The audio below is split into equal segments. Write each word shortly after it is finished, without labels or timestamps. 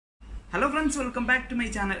Hello friends, welcome back to my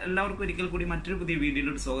channel. എല്ലാവർക്കും ഒരിക്കൽ കൂടി മറ്റൊരു പുതിയ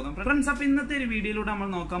വീഡിയോയിലോട്ട് സ്വാഗതം. ഫ്രണ്ട്സ്, അപ്പോൾ ഇന്നത്തെ ഒരു വീഡിയോയിലൂടെ നമ്മൾ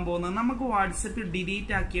നോക്കാൻ പോകുന്നത് നമുക്ക് വാട്സാപ്പിൽ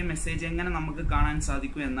ഡിലീറ്റ് ആക്കിയ മെസ്സേജ് എങ്ങനെ നമുക്ക് കാണാൻ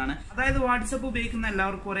സാധിക്കും എന്നാണ്. അതായത് വാട്സാപ്പ് ഉപയോഗിക്കുന്ന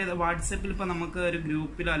എല്ലാവർക്കും അറിയാം, വാട്സാപ്പിൽ ഇപ്പോൾ നമുക്ക് ഒരു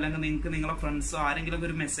ഗ്രൂപ്പിലോ അല്ലെങ്കിൽ നിങ്ങൾക്ക് നിങ്ങളുടെ ഫ്രണ്ട്സോ ആരെങ്കിലും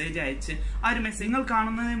ഒരു മെസ്സേജ് അയച്ച് ആ ഒരു മെസ്സേജ് നിങ്ങൾ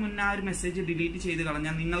കാണുന്നതിന് മുന്നേ ആ ഒരു മെസ്സേജ് ഡിലീറ്റ് ചെയ്ത്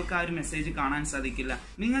കളഞ്ഞാൽ നിങ്ങൾക്ക് ആ ഒരു മെസ്സേജ് കാണാൻ സാധിക്കില്ല.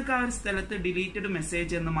 നിങ്ങൾക്ക് ആ ഒരു സ്ഥലത്ത് ഡിലീറ്റഡ്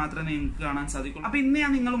മെസ്സേജ് എന്ന് മാത്രമേ നിങ്ങൾക്ക് കാണാൻ സാധിക്കൂ. അപ്പോൾ ഇന്ന്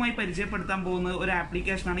ഞാൻ നിങ്ങളുമായി പരിചയപ്പെടുത്താൻ പോകുന്ന ഒരു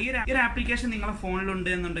ആപ്ലിക്കേഷനാണ്. ഈ ഒരു ആപ്ലിക്കേഷൻ നിങ്ങളുടെ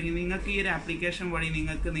ഫോണിലുണ്ട് എന്നുണ്ടെങ്കിൽ നിങ്ങൾക്ക് ഈ ഒരു ആപ്ലിക്കേഷൻ വഴി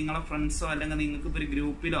നിങ്ങൾക്ക് നിങ്ങളുടെ ഫ്രണ്ട്സോ അല്ലെങ്കിൽ നിങ്ങൾക്ക് ഒരു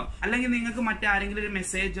ഗ്രൂപ്പിലോ അല്ലെങ്കിൽ നിങ്ങൾക്ക് മറ്റാരെങ്കിലും ഒരു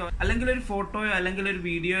മെസ്സേജോ അല്ലെങ്കിൽ ഒരു ഫോട്ടോയോ അല്ലെങ്കിൽ ഒരു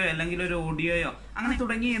വീഡിയോയോ അല്ലെങ്കിൽ ഒരു ഓഡിയോയോ അങ്ങനെ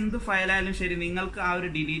തുടങ്ങി എന്ത് ഫയലായാലും ശരി നിങ്ങൾക്ക് ആ ഒരു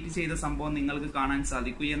ഡിലീറ്റ് ചെയ്ത സംഭവം നിങ്ങൾക്ക് കാണാൻ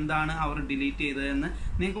സാധിക്കും. എന്താണ് അവർ ഡിലീറ്റ് ചെയ്തതെന്ന്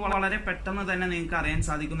നിങ്ങൾക്ക് വളരെ പെട്ടെന്ന് തന്നെ നിങ്ങൾക്ക് അറിയാൻ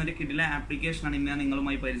സാധിക്കുന്ന ഒരു കിടിലൻ ആപ്ലിക്കേഷനാണ് ഇന്ന് ഞാൻ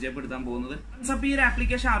നിങ്ങളുമായി പരിചയപ്പെടുത്താൻ പോകുന്നത്. അപ്പോൾ ഈ ഒരു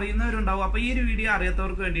ആപ്ലിക്കേഷൻ അറിയുന്നവരുണ്ടാവും. അപ്പോൾ ഈ ഒരു വീഡിയോ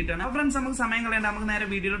അറിയാത്തവർക്ക് വേണ്ടിയിട്ടാണ്. ഫ്രണ്ട്സ്, നമുക്ക് സമയം കളയണ്ട, നമുക്ക് നേരെ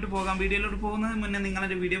വീഡിയോയിലോട്ട് പോകാം. വീഡിയോയിലോട്ട് പോകുന്നതിന് മുന്നേ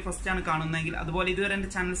നിങ്ങളുടെ വീഡിയോ ഫസ്റ്റ് ആണ് കാണുന്നതെങ്കിൽ അതുപോലെ ഇതുവരെ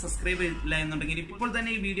എന്റെ ചാനൽ സബ്സ്ക്രൈബ് ചെയ്തില്ല എന്നുണ്ടെങ്കിൽ ഇപ്പോൾ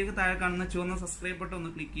തന്നെ ഈ വീഡിയോക്ക് താഴെ കാണുന്ന ചുവന്ന സബ്സ്ക്രൈബ് ബട്ടൺ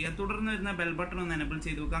ഒന്ന് ക്ലിക്ക് ചെയ്യുക. തുടർന്ന് വരുന്ന ബെൽ ബട്ടൺ ഒന്ന് എനേബിൾ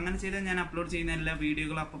ചെയ്ത് വെക്കുക. അങ്ങനെ ചെയ്താൽ ഞാൻ അപ്ലോഡ് ചെയ്യുന്ന എല്ലാ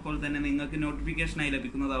വീഡിയോകളും അപ്പോൾ തന്നെ നിങ്ങൾക്ക് നോട്ടിഫിക്കേഷനായി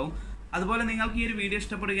ലഭിക്കുന്നതാവും. അതുപോലെ നിങ്ങൾക്ക് ഈ ഒരു വീഡിയോ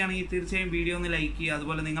ഇഷ്ടപ്പെടുകയാണെങ്കിൽ തീർച്ചയായും വീഡിയോ ഒന്ന് ലൈക്ക് ചെയ്യുക.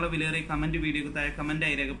 അതുപോലെ നിങ്ങളെ വിലയേറിയ കമന്റ് വീഡിയോക്ക് താഴെ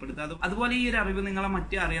കമന്റായി രേഖപ്പെടുത്തുക. അതുപോലെ ഈ ഒരു അറിവ് നിങ്ങളെ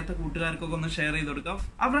മറ്റു അറിയാത്ത കൂട്ടുകാർക്കൊക്കെ ഒന്ന് ഷെയർ ചെയ്ത് കൊടുക്കുക.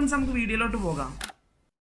 ആ ഫ്രണ്ട്സ്, നമുക്ക് വീഡിയോയിലോട്ട് പോകാം.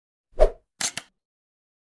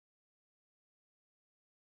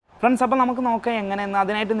 ഫ്രണ്ട്സ്, അപ്പോൾ നമുക്ക് നോക്കാം എങ്ങനെയെന്ന്.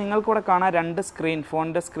 അതിനായിട്ട് നിങ്ങൾക്കൂടെ കാണാൻ രണ്ട് സ്ക്രീൻ,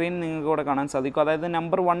 ഫോണിൻ്റെ സ്ക്രീൻ നിങ്ങൾക്ക് കൂടെ കാണാൻ സാധിക്കും. അതായത്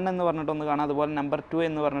നമ്പർ 1 എന്ന് പറഞ്ഞിട്ടൊന്ന് കാണാം, അതുപോലെ നമ്പർ 2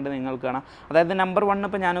 എന്ന് പറഞ്ഞിട്ട് നിങ്ങൾക്ക് കാണാം. അതായത് നമ്പർ 1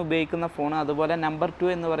 ഇപ്പോൾ ഞാൻ ഉപയോഗിക്കുന്ന ഫോൺ, അതുപോലെ നമ്പർ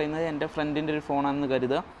 2 എന്ന് പറയുന്നത് എൻ്റെ ഫ്രണ്ടിൻ്റെ ഒരു ഫോണാണെന്ന്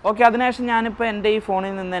കരുതുക. ഓക്കെ, അതിനുശേഷം ഞാനിപ്പോൾ എൻ്റെ ഈ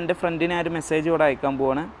ഫോണിൽ നിന്ന് എൻ്റെ ഫ്രണ്ടിനെ ഒരു മെസ്സേജ് കൂടെ അയക്കാൻ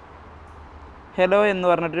പോവാണ്. ഹലോ എന്ന്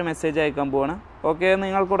പറഞ്ഞിട്ടൊരു മെസ്സേജ് അയക്കാൻ പോവാണ്. ഓക്കെ,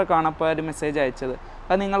 നിങ്ങൾക്കൂടെ കാണപ്പോൾ ആ ഒരു മെസ്സേജ് അയച്ചത്,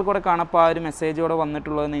 അത് നിങ്ങൾക്കൂടെ കാണപ്പോൾ ആ ഒരു മെസ്സേജ് കൂടെ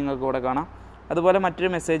വന്നിട്ടുള്ളത് നിങ്ങൾക്കൂടെ കാണാം. അതുപോലെ മറ്റൊരു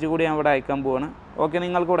മെസ്സേജ് കൂടി ഞാൻ ഇവിടെ അയക്കാൻ പോവാണ്. ഓക്കെ,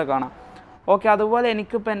 നിങ്ങൾക്കൂടെ കാണാം. ഓക്കെ, അതുപോലെ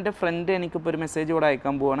എനിക്കിപ്പോൾ എൻ്റെ ഫ്രണ്ട് എനിക്കിപ്പോൾ ഒരു മെസ്സേജ് കൂടെ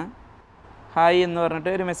അയക്കാൻ പോവാണ്. ഹായ് എന്ന്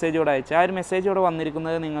പറഞ്ഞിട്ട് ഒരു മെസ്സേജ് കൂടെ അയച്ചു. ആ ഒരു മെസ്സേജ് ഇവിടെ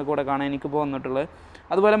വന്നിരിക്കുന്നത് നിങ്ങൾക്കൂടെ കാണാം, എനിക്കിപ്പോൾ വന്നിട്ടുള്ളത്.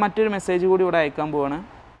 അതുപോലെ മറ്റൊരു മെസ്സേജ് കൂടി ഇവിടെ അയക്കാൻ പോവാണ്.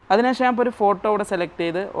 അതിനുശേഷം ഞാൻ ഇപ്പോൾ ഒരു ഫോട്ടോ ഇവിടെ സെലക്ട്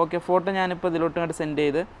ചെയ്ത്, ഓക്കെ, ഫോട്ടോ ഞാനിപ്പോൾ ഇതിലോട്ട് ഇങ്ങോട്ട് സെൻഡ്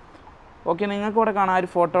ചെയ്ത്, ഓക്കെ, നിങ്ങൾക്കൂടെ കാണാം ആ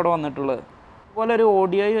ഒരു ഫോട്ടോ ഇവിടെ വന്നിട്ടുള്ളത്. അതുപോലെ ഒരു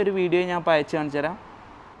ഓഡിയോയും ഒരു വീഡിയോയും ഞാൻ ഇപ്പോൾ അയച്ചു കാണിച്ചു തരാം.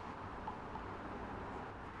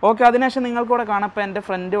 ഓക്കെ, അതിനുശേഷം നിങ്ങൾക്കിവിടെ കാണാം ഇപ്പോൾ എൻ്റെ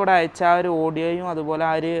ഫ്രണ്ട് ഇവിടെ അയച്ച ആ ഒരു ഓഡിയോയും അതുപോലെ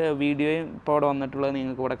ആ ഒരു വീഡിയോയും ഇപ്പോൾ ഇവിടെ വന്നിട്ടുള്ളത്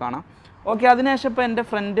നിങ്ങൾക്കിവിടെ കാണാം. ഓക്കെ, അതിനുശേഷം ഇപ്പോൾ എൻ്റെ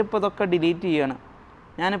ഫ്രണ്ട് ഇപ്പോൾ ഇതൊക്കെ ഡിലീറ്റ് ചെയ്യാണ്.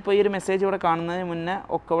 ഞാനിപ്പോൾ ഈ ഒരു മെസ്സേജ് ഇവിടെ കാണുന്നതിന് മുന്നേ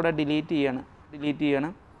ഒക്കെ ഇവിടെ ഡിലീറ്റ്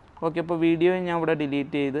ചെയ്യാണ്. ഓക്കെ, ഇപ്പോൾ വീഡിയോയും ഞാൻ ഇവിടെ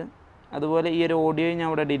ഡിലീറ്റ് ചെയ്ത്, അതുപോലെ ഈ ഒരു ഓഡിയോയും ഞാൻ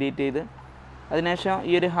ഇവിടെ ഡിലീറ്റ് ചെയ്ത്, അതിനുശേഷം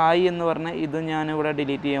ഈ ഒരു ഹായ് എന്ന് പറഞ്ഞ ഇതും ഞാനിവിടെ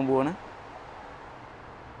ഡിലീറ്റ് ചെയ്യാൻ പോവാണ്.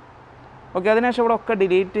 ഓക്കെ, അതിനുശേഷം ഇവിടെ ഒക്കെ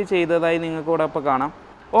ഡിലീറ്റ് ചെയ്തതായി നിങ്ങൾക്ക് ഇവിടെ ഇപ്പോൾ കാണാം.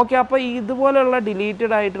 ഓക്കെ, അപ്പോൾ ഇതുപോലെയുള്ള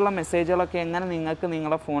ഡിലീറ്റഡ് ആയിട്ടുള്ള മെസ്സേജുകളൊക്കെ എങ്ങനെ നിങ്ങൾക്ക്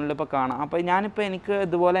നിങ്ങളുടെ ഫോണിൽ ഇപ്പോൾ കാണാം. അപ്പോൾ ഞാനിപ്പോൾ എനിക്ക്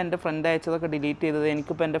ഇതുപോലെ എൻ്റെ ഫ്രണ്ട് അയച്ചതൊക്കെ ഡിലീറ്റ് ചെയ്തത്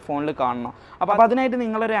എനിക്കിപ്പോൾ എൻ്റെ ഫോണിൽ കാണണം. അപ്പോൾ അതിനായിട്ട്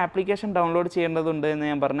നിങ്ങളൊരു ആപ്ലിക്കേഷൻ ഡൗൺലോഡ് ചെയ്യേണ്ടതുണ്ട് എന്ന്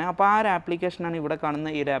ഞാൻ പറഞ്ഞു. അപ്പോൾ ആ ഒരു ആപ്ലിക്കേഷനാണ് ഇവിടെ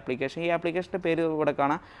കാണുന്ന ഈ ഒരു ആപ്ലിക്കേഷൻ. ഈ ആപ്ലിക്കേഷൻ്റെ പേര് ഇവിടെ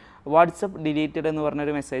കാണാം, വാട്സപ്പ് ഡിലീറ്റഡ് എന്ന്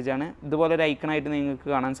പറഞ്ഞൊരു മെസ്സേജാണ്. ഇതുപോലെ ഒരു ഐക്കണായിട്ട് നിങ്ങൾക്ക്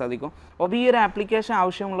കാണാൻ സാധിക്കും. അപ്പോൾ ഈ ഒരു ആപ്ലിക്കേഷൻ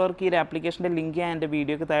ആവശ്യമുള്ളവർക്ക് ഈ ഒരു ആപ്ലിക്കേഷൻ്റെ ലിങ്ക് ഞാൻ എൻ്റെ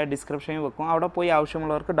വീഡിയോക്ക് താഴെ ഡിസ്ക്രിപ്ഷനിൽ വെക്കും. അവിടെ പോയി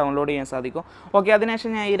ആവശ്യമുള്ളവർക്ക് ഡൗൺലോഡ് ചെയ്യാൻ സാധിക്കും. ഓക്കെ,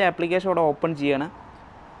 അതിനുശേഷം ഞാൻ ഈ ഒരു ആപ്ലിക്കേഷൻ ഇവിടെ ഓപ്പൺ ചെയ്യാണ്.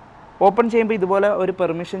 ഓപ്പൺ ചെയ്യുമ്പോൾ ഇതുപോലെ ഒരു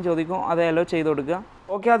പെർമിഷൻ ചോദിക്കും, അത് അലോ ചെയ്ത് കൊടുക്കുക.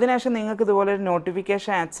 ഓക്കെ, അതിനുശേഷം നിങ്ങൾക്ക് ഇതുപോലെ ഒരു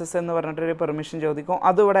നോട്ടിഫിക്കേഷൻ ആക്സസ് എന്ന് പറഞ്ഞിട്ടൊരു പെർമിഷൻ ചോദിക്കും,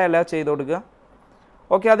 അതും ഇവിടെ അലോ ചെയ്ത് കൊടുക്കുക.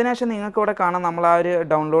 ഓക്കെ, അതിനുശേഷം നിങ്ങൾക്ക് ഇവിടെ കാണാം നമ്മൾ ആ ഒരു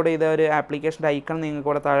ഡൗൺലോഡ് ചെയ്ത ഒരു ആപ്ലിക്കേഷൻ്റെ ഐക്കൺ നിങ്ങൾക്ക്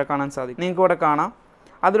ഇവിടെ താഴെ കാണാൻ സാധിക്കും. നിങ്ങൾക്ക് ഇവിടെ കാണാം,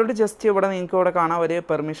 അതിലോട്ട് ജസ്റ്റ് ഇവിടെ നിങ്ങൾക്ക് ഇവിടെ കാണാം ഒരു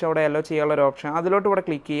പെർമിഷൻ ഇവിടെ അലോ ചെയ്യാനുള്ള ഒരു ഓപ്ഷൻ, അതിലോട്ട് ഇവിടെ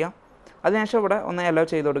ക്ലിക്ക് ചെയ്യുക. അതിനുശേഷം ഇവിടെ ഒന്ന് അലോ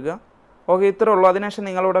ചെയ്ത് കൊടുക്കുക. ഓക്കെ, ഇത്രേ ഉള്ളൂ. അതിനുശേഷം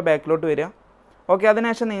നിങ്ങളിവിടെ ബാക്കിലോട്ട് വരിക. ഓക്കെ,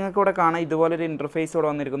 അതിനുശേഷം നിങ്ങൾക്ക് ഇവിടെ കാണാം ഇതുപോലൊരു ഇൻ്റർഫേസ് ഇവിടെ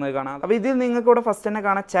വന്നിരിക്കുന്നത് കാണാം. അപ്പോൾ ഇതിൽ നിങ്ങൾക്ക് ഇവിടെ ഫസ്റ്റ് തന്നെ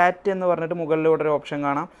കാണാം ചാറ്റ് എന്ന് പറഞ്ഞിട്ട് മുകളിലൂടെ ഒരു ഓപ്ഷൻ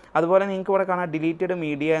കാണാം. അതുപോലെ നിങ്ങൾക്ക് ഇവിടെ കാണാം ഡിലീറ്റഡ്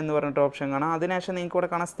മീഡിയ എന്ന് പറഞ്ഞിട്ട് ഓപ്ഷൻ കാണാം. അതിനുശേഷം നിങ്ങൾക്ക് ഇവിടെ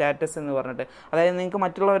കാണാം സ്റ്റാറ്റസ് എന്ന് പറഞ്ഞിട്ട്, അതായത് നിങ്ങൾക്ക്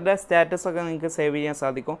മറ്റുള്ളവരുടെ സ്റ്റാറ്റസ് ഒക്കെ നിങ്ങൾക്ക് സേവ് ചെയ്യാൻ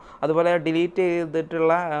സാധിക്കും. അതുപോലെ ഡിലീറ്റ്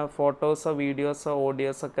ചെയ്തിട്ടുള്ള ഫോട്ടോസോ വീഡിയോസോ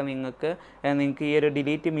ഓഡിയോസോ ഒക്കെ നിങ്ങൾക്ക് ഈ ഒരു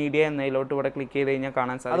ഡിലീറ്റ് മീഡിയ എന്നതിലോട്ട് ഇവിടെ ക്ലിക്ക് ചെയ്ത് കഴിഞ്ഞാൽ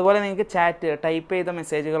കാണാൻ സാധിക്കും. അതുപോലെ നിങ്ങൾക്ക് ചാറ്റ് ടൈപ്പ് ചെയ്ത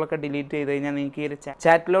മെസ്സേജുകളൊക്കെ ഡിലീറ്റ് ചെയ്ത് കഴിഞ്ഞാൽ നിങ്ങൾക്ക് ഈ ഒരു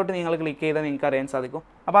ചാറ്റിലോട്ട് നിങ്ങൾ ക്ലിക്ക് ചെയ്താൽ നിങ്ങൾക്ക് അറിയാൻ സാധിക്കും.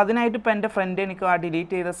 അപ്പോൾ അതിനായിട്ട് ഇപ്പോൾ എൻ്റെ ഫ്രണ്ട് എനിക്ക് ആ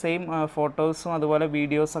ഡിലീറ്റ് ചെയ്ത സെയിം ഫോട്ടോസും അതുപോലെ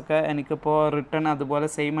വീഡിയോസൊക്കെ എനിക്കിപ്പോൾ റിട്ടേൺ അതുപോലെ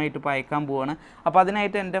സെയിം ആയിട്ട് ഇപ്പോൾ അയക്കാൻ പോവാണ്. അപ്പോൾ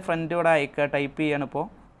അതിനായിട്ട് എൻ്റെ ഫ്രണ്ട് ഇവിടെ ടൈപ്പ് ചെയ്യാണ്. ഇപ്പോൾ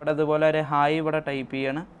ഇവിടെ അതുപോലെ ഒരു ഹായ് ഇവിടെ ടൈപ്പ്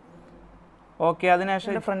ചെയ്യാണ്. ഓക്കെ,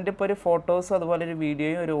 അതിനുശേഷം എൻ്റെ ഫ്രണ്ട് ഇപ്പോൾ ഒരു ഫോട്ടോസും അതുപോലെ ഒരു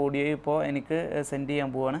വീഡിയോയും ഒരു ഓഡിയോയും ഇപ്പോൾ എനിക്ക് സെൻഡ്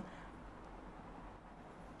ചെയ്യാൻ പോവാണ്.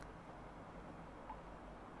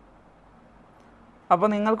 അപ്പോൾ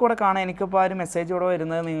നിങ്ങൾക്കിവിടെ കാണാം എനിക്കിപ്പോൾ ആ ഒരു മെസ്സേജ് ഇവിടെ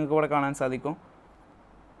വരുന്നത് നിങ്ങൾക്ക് ഇവിടെ കാണാൻ സാധിക്കും.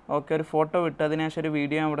 ഓക്കെ, ഒരു ഫോട്ടോ വിട്ട് അതിനുശേഷം ഒരു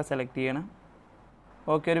വീഡിയോ ഞാൻ ഇവിടെ സെലക്ട് ചെയ്യണം.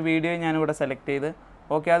 ഓക്കെ, ഒരു വീഡിയോ ഞാനിവിടെ സെലക്ട് ചെയ്ത്,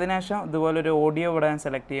 ഓക്കെ, അതിനുശേഷം ഇതുപോലെ ഒരു ഓഡിയോ ഇവിടെ ഞാൻ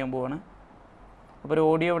സെലക്ട് ചെയ്യാൻ പോവാണ്. അപ്പോൾ ഒരു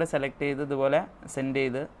ഓഡിയോ ഇവിടെ സെലക്ട് ചെയ്ത് ഇതുപോലെ സെൻഡ്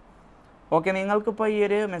ചെയ്ത്, ഓക്കെ, നിങ്ങൾക്കിപ്പോൾ ഈ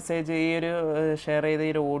ഒരു മെസ്സേജ് ഈ ഒരു ഷെയർ ചെയ്ത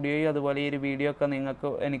ഈ ഒരു ഓഡിയോയും അതുപോലെ ഈ ഒരു വീഡിയോ ഒക്കെ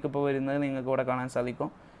എനിക്കിപ്പോൾ വരുന്നത് നിങ്ങൾക്ക് ഇവിടെ കാണാൻ സാധിക്കും.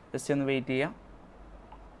 ജസ്റ്റ് ഒന്ന് വെയിറ്റ് ചെയ്യാം.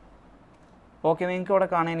 ഓക്കെ, നിങ്ങൾക്ക് ഇവിടെ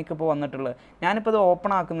കാണാൻ എനിക്കിപ്പോൾ വന്നിട്ടുള്ളത്. ഞാനിപ്പോൾ ഇത്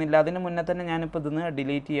ഓപ്പൺ ആക്കുന്നില്ല, അതിന് മുന്നേ തന്നെ ഞാനിപ്പോൾ ഇതിന്ന്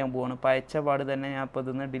ഡിലീറ്റ് ചെയ്യാൻ പോവാണ്. ഇപ്പോൾ അയച്ച പാട് തന്നെ ഞാൻ ഇപ്പോൾ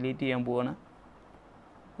ഇതിന്ന് ഡിലീറ്റ് ചെയ്യാൻ പോവാണ്.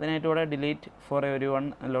 അതിനായിട്ട് ഇവിടെ ഡിലീറ്റ് ഫോർ എവരി വൺ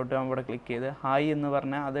ലോട്ട് ഞാൻ ഇവിടെ ക്ലിക്ക് ചെയ്ത് ഹായ് എന്ന്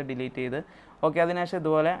പറഞ്ഞാൽ അത് ഡിലീറ്റ് ചെയ്ത്. ഓക്കെ, അതിനുശേഷം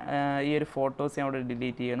ഇതുപോലെ ഈ ഒരു ഫോട്ടോസ് ഞാൻ ഇവിടെ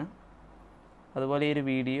ഡിലീറ്റ് ചെയ്യണം. അതുപോലെ ഈ ഒരു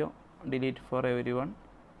video delete for every one.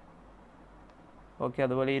 Okay,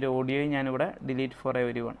 അതുപോലെ ഈ ഒരു ഓഡിയോയും ഞാനിവിടെ ഡിലീറ്റ് ഫോർ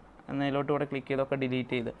എവരി വൺ എന്നതിലോട്ട് ഇവിടെ ക്ലിക്ക് ചെയ്തൊക്കെ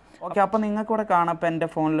ഡിലീറ്റ് ചെയ്ത്. ഓക്കെ, അപ്പോൾ നിങ്ങൾക്ക് ഇവിടെ കാണാം, ഇപ്പോൾ എൻ്റെ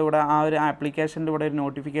ഫോണിലൂടെ ആ ഒരു ആപ്ലിക്കേഷനിലൂടെ ഒരു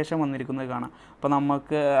നോട്ടിഫിക്കേഷൻ വന്നിരിക്കുന്നത് കാണാം. അപ്പോൾ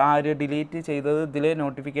നമുക്ക് ആ ഒരു ഡിലീറ്റ് ചെയ്തത് ഇതിൽ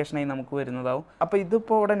നോട്ടിഫിക്കേഷനായി നമുക്ക് വരുന്നതാവും. അപ്പോൾ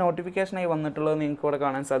ഇതിപ്പോൾ ഇവിടെ നോട്ടിഫിക്കേഷനായി വന്നിട്ടുള്ളത് നിങ്ങൾക്ക് ഇവിടെ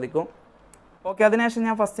കാണാൻ സാധിക്കും. ഓക്കെ, അതിനുശേഷം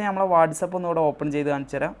ഞാൻ ഫസ്റ്റ് നമ്മളെ വാട്സപ്പ് ഒന്ന് ഇവിടെ ഓപ്പൺ ചെയ്ത്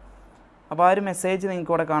കാണിച്ചു തരാം. അപ്പോൾ ആ ഒരു മെസ്സേജ്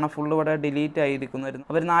നിങ്ങൾക്ക് ഇവിടെ കാണാം, ഫുള്ള് ഇവിടെ ഡിലീറ്റ് ആയിരിക്കുമായിരുന്നു.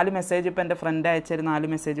 അവർ 4 മെസ്സേജ് ഇപ്പോൾ എൻ്റെ ഫ്രണ്ട് അയച്ചൊരു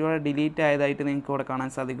 4 മെസ്സേജ് ഇവിടെ ഡിലീറ്റ് ആയതായിട്ട് നിങ്ങൾക്ക് ഇവിടെ കാണാൻ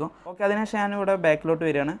സാധിക്കും. ഓക്കെ, അതിനുശേഷം ഞാനിവിടെ ബാക്കിലോട്ട്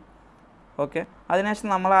വരികയാണ്. ഓക്കെ, അതിനുശേഷം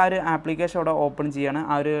നമ്മൾ ആ ഒരു ആപ്ലിക്കേഷൻ ഇവിടെ ഓപ്പൺ ചെയ്യാണ്.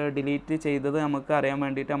 ആ ഒരു ഡിലീറ്റ് ചെയ്തത് നമുക്ക് അറിയാൻ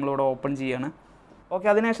വേണ്ടിയിട്ട് നമ്മളിവിടെ ഓപ്പൺ ചെയ്യാണ്. ഓക്കെ,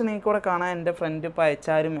 അതിനുശേഷം നിങ്ങൾക്ക് ഇവിടെ കാണാൻ എൻ്റെ ഫ്രണ്ട് ഇപ്പോൾ അയച്ച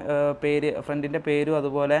ആ ഒരു ഫ്രണ്ടിൻ്റെ പേരും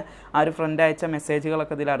അതുപോലെ ആ ഒരു ഫ്രണ്ട് അയച്ച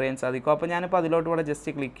മെസ്സേജുകളൊക്കെ ഇതിൽ അറിയാൻ സാധിക്കും. അപ്പോൾ ഞാനിപ്പോൾ അതിലോട്ട് ഇവിടെ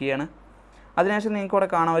ജസ്റ്റ് ക്ലിക്ക് ചെയ്യാണ്. അതിനുശേഷം നിങ്ങൾക്ക് ഇവിടെ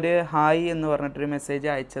കാണാം ഒരു ഹായ് എന്ന് പറഞ്ഞിട്ടൊരു മെസ്സേജ്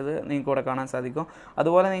അയച്ചത് നിങ്ങൾക്ക് ഇവിടെ കാണാൻ സാധിക്കും.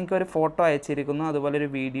 അതുപോലെ നിങ്ങൾക്ക് ഒരു ഫോട്ടോ അയച്ചിരിക്കുന്നു, അതുപോലെ ഒരു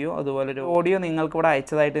വീഡിയോ, അതുപോലെ ഒരു ഓഡിയോ നിങ്ങൾക്ക് ഇവിടെ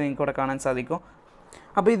അയച്ചതായിട്ട് നിങ്ങൾക്ക് ഇവിടെ കാണാൻ സാധിക്കും.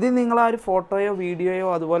 അപ്പോൾ ഇത് നിങ്ങൾ ആ ഒരു ഫോട്ടോയോ വീഡിയോയോ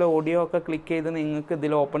അതുപോലെ ഓഡിയോ ഒക്കെ ക്ലിക്ക് ചെയ്ത് നിങ്ങൾക്ക്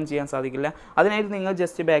ഇതിൽ ഓപ്പൺ ചെയ്യാൻ സാധിക്കില്ല. അതിനായിട്ട് നിങ്ങൾ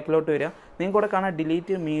ജസ്റ്റ് ബാക്കിലോട്ട് വരിക. നിങ്ങൾക്ക് ഇവിടെ കാണാം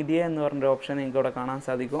ഡിലീറ്റ് മീഡിയ എന്ന് പറഞ്ഞൊരു ഓപ്ഷൻ നിങ്ങൾക്ക് ഇവിടെ കാണാൻ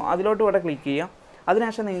സാധിക്കും. അതിലോട്ട് ഇവിടെ ക്ലിക്ക് ചെയ്യാം.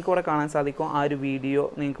 അതിനുശേഷം നിങ്ങൾക്ക് ഇവിടെ കാണാൻ സാധിക്കും ആ ഒരു വീഡിയോ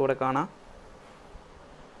നിങ്ങൾക്ക് ഇവിടെ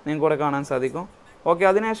കാണാൻ സാധിക്കും. ഓക്കെ,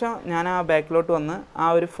 അതിനുശേഷം ഞാൻ ആ ബാക്കിലോട്ട് വന്ന് ആ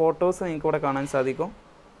ഒരു ഫോട്ടോസ് നിങ്ങൾക്ക് ഇവിടെ കാണാൻ സാധിക്കും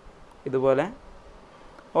ഇതുപോലെ.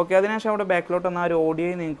 ഓക്കെ, അതിനുശേഷം അവിടെ ബാക്കിലോട്ട് വന്ന് ആ ഒരു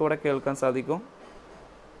ഓഡിയോ നിങ്ങൾക്ക് ഇവിടെ കേൾക്കാൻ സാധിക്കും.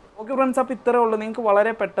 ഓക്കെ ഫ്രണ്ട്സ്, അപ്പോൾ ഇത്രേ ഉള്ളൂ. നിങ്ങൾക്ക്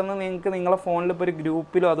വളരെ പെട്ടെന്ന് നിങ്ങൾക്ക് നിങ്ങളുടെ ഫോണിൽ ഇപ്പോൾ ഒരു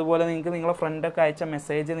ഗ്രൂപ്പിലോ അതുപോലെ നിങ്ങൾക്ക് നിങ്ങളുടെ ഫ്രണ്ടൊക്കെ അയച്ച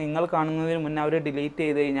മെസ്സേജ് നിങ്ങൾ കാണുന്നതിന് മുന്നേ അവർ ഡിലീറ്റ്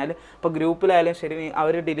ചെയ്ത് കഴിഞ്ഞാൽ, ഇപ്പോൾ ഗ്രൂപ്പിലായാലും ശരി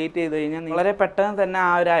അവർ ഡിലീറ്റ് ചെയ്ത് കഴിഞ്ഞാൽ വളരെ പെട്ടെന്ന് തന്നെ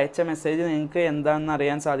ആ ഒരു അയച്ച മെസ്സേജ് നിങ്ങൾക്ക് എന്താണെന്ന്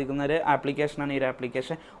അറിയാൻ സാധിക്കുന്ന ഒരു ആപ്ലിക്കേഷനാണ് ഈ ഒരു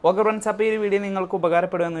ആപ്ലിക്കേഷൻ. ഓക്കെ ഫ്രണ്ട്സ്, അപ്പോൾ ഈ വീഡിയോ നിങ്ങൾക്ക്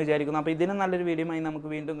ഉപകാരപ്പെടുമെന്ന് വിചാരിക്കുന്നു. അപ്പോൾ ഇതിനും നല്ലൊരു വീഡിയോയുമായി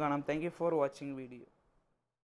നമുക്ക് വീണ്ടും കാണാം. Thank you for watching video.